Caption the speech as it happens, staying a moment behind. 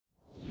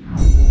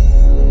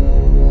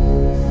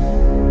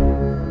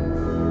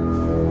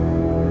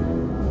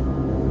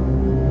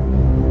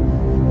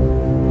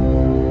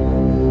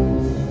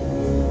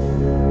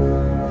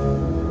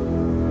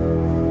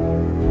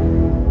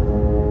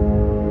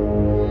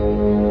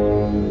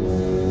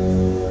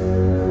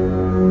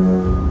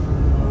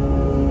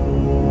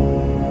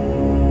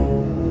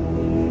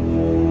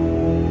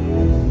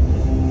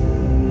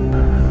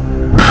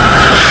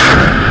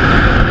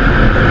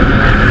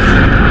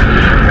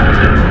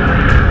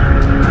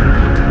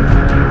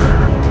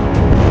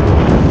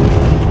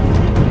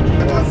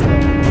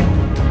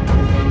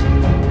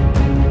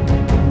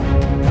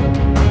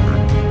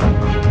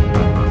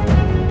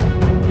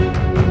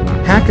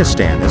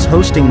Pakistan is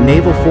hosting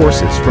naval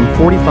forces from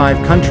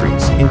 45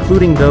 countries,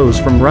 including those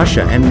from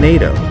Russia and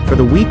NATO, for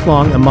the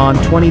week-long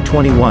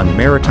Aman-2021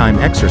 maritime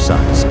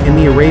exercise in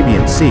the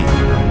Arabian Sea.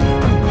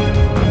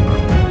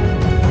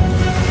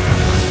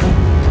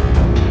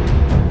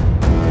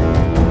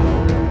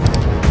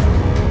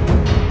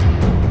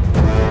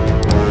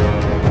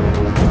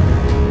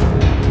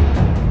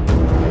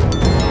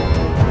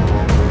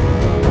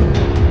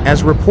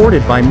 As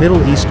reported by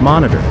Middle East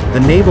Monitor, the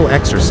naval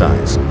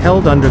exercise,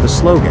 held under the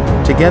slogan,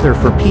 "Together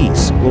for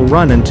Peace," will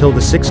run until the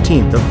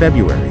 16th of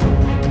February.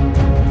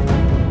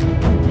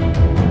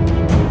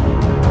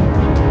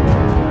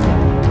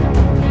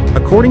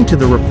 According to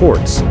the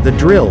reports, the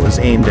drill is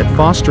aimed at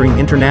fostering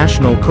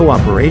international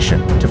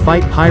cooperation to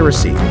fight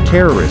piracy,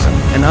 terrorism,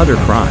 and other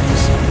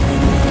crimes.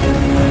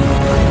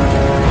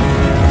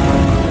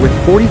 With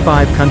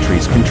 45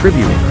 countries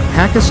contributing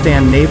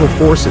Pakistan naval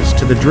forces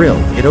to the drill,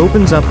 it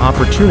opens up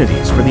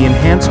opportunities for the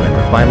enhancement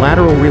of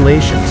bilateral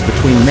relations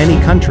between many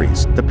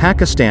countries, the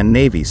Pakistan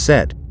Navy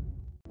said.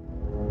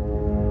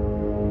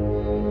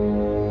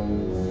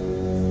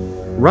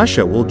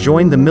 Russia will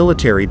join the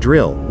military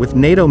drill with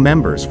NATO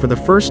members for the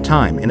first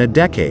time in a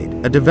decade,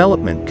 a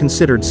development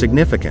considered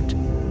significant.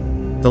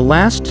 The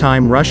last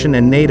time Russian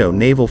and NATO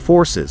naval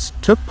forces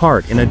took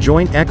part in a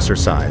joint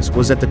exercise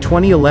was at the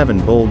 2011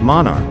 Bold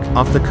Monarch,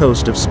 off the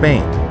coast of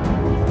Spain.